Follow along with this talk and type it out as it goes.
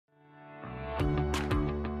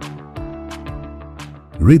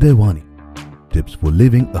हृदयवाणी, tips for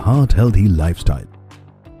living a heart healthy lifestyle.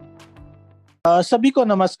 सभी को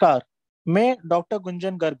नमस्कार। मैं डॉक्टर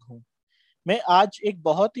गुंजन गर्ग हूँ। मैं आज एक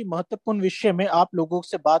बहुत ही महत्वपूर्ण विषय में आप लोगों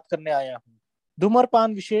से बात करने आया हूँ।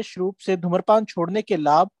 धूम्रपान, विशेष रूप से धूम्रपान छोड़ने के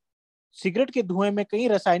लाभ। सिगरेट के धुएं में कई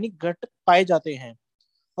रासायनिक घटक पाए जाते हैं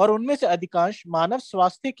और उनमें से अधिकांश मानव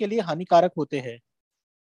स्वास्थ्य के लिए हानिकारक होते हैं।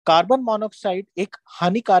 कार्बन मोनोक्साइड एक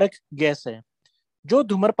हानिकारक गैस है जो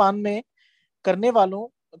धूम्रपान में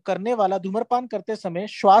करने वाला धूम्रपान करते समय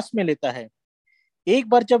श्वास में लेता है। एक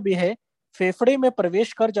बार जब यह फेफड़े में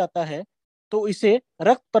प्रवेश कर जाता है तो इसे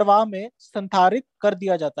रक्त प्रवाह में स्थानांतरित कर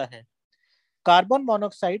दिया जाता है। कार्बन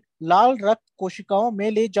मोनोक्साइड लाल रक्त कोशिकाओं में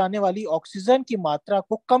ले जाने वाली ऑक्सीजन की मात्रा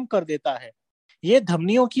को कम कर देता है। यह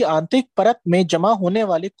धमनियों की आंतरिक परत में जमा होने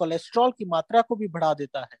वाले कोलेस्ट्रॉल की मात्रा को भी बढ़ा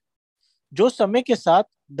देता है, जो समय के साथ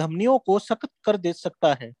धमनियों को सख्त कर दे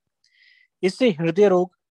सकता है। इससे हृदय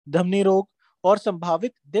रोग, धमनी रोग और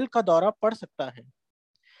संभावित दिल का दौरा पड़ सकता है।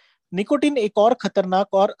 निकोटीन एक और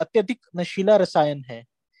खतरनाक और अत्यधिक नशीला रसायन है।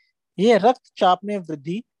 यह रक्तचाप में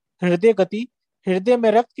वृद्धि, हृदय गति, हृदय में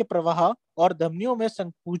रक्त के प्रवाह और धमनियों में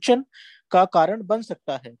संकुचन का कारण बन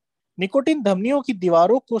सकता है। निकोटीन धमनियों की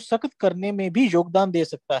दीवारों को सख्त करने में भी योगदान दे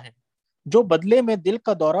सकता है, जो बदले में दिल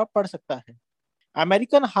का दौरा पड़ सकता है।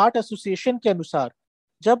 अमेरिकन हार्ट एसोसिएशन के अनुसार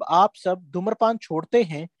जब आप सब धूम्रपान छोड़ते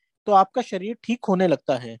हैं तो आपका शरीर ठीक होने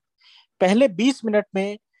लगता है। पहले 20 मिनट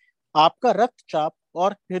में आपका रक्तचाप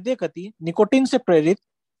और हृदय गति निकोटीन से प्रेरित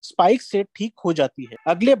स्पाइक से ठीक हो जाती है।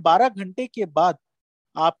 अगले 12 घंटे के बाद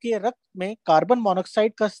आपके रक्त में कार्बन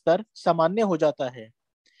मोनोक्साइड का स्तर सामान्य हो जाता है।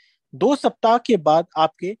 2 सप्ताह के बाद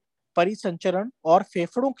आपके परिसंचरण और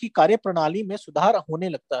फेफड़ों की कार्यप्रणाली में सुधार होने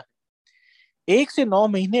लगता है। 1 से 9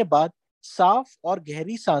 महीने बाद साफ और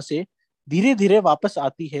गहरी सांसें धीरे धीरे वापस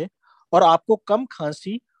आती है और आपको कम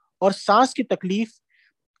खांसी और सांस की तकलीफ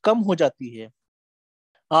कम हो जाती है।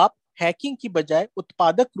 आप हैकिंग की बजाय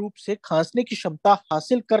उत्पादक रूप से खांसने की क्षमता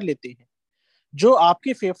हासिल कर लेते हैं, जो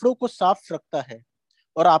आपके फेफड़ों को साफ रखता है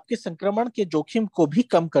और आपके संक्रमण के जोखिम को भी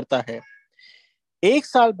कम करता है। 1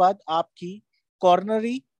 साल बाद आपकी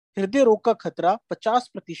कॉरोनरी हृदय रोग का खतरा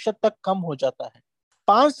 50% तक कम हो जाता है।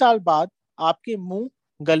 5 साल बाद आपके मुंह,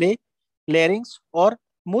 गले, लैरिंक्स और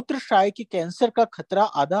मूत्राशय के कैंसर का खतरा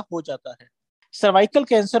आधा हो जाता है। सर्वाइकल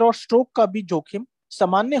कैंसर और स्ट्रोक का भी जोखिम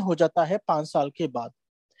सामान्य हो जाता है 5 साल के बाद।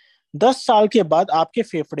 10 साल के बाद आपके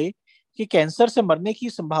फेफड़े के कैंसर से मरने की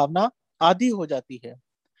संभावना आधी हो जाती है।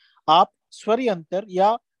 आप स्वरयंत्र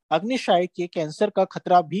या अग्न्याशय के कैंसर का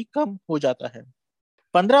खतरा भी कम हो जाता है।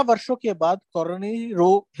 15 वर्षों के बाद कोरोनरी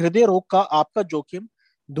रोग, हृदय रोग का आपका जोखिम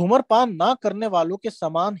धूम्रपान ना करने वालों के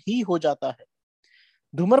समान ही हो जाता है।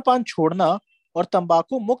 धूम्रपान छोड़ना और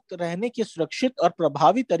तंबाकू मुक्त रहने के सुरक्षित और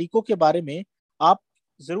प्रभावी तरीकों के बारे में आप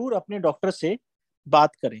जरूर अपने डॉक्टर से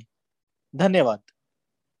बात करें। धन्यवाद।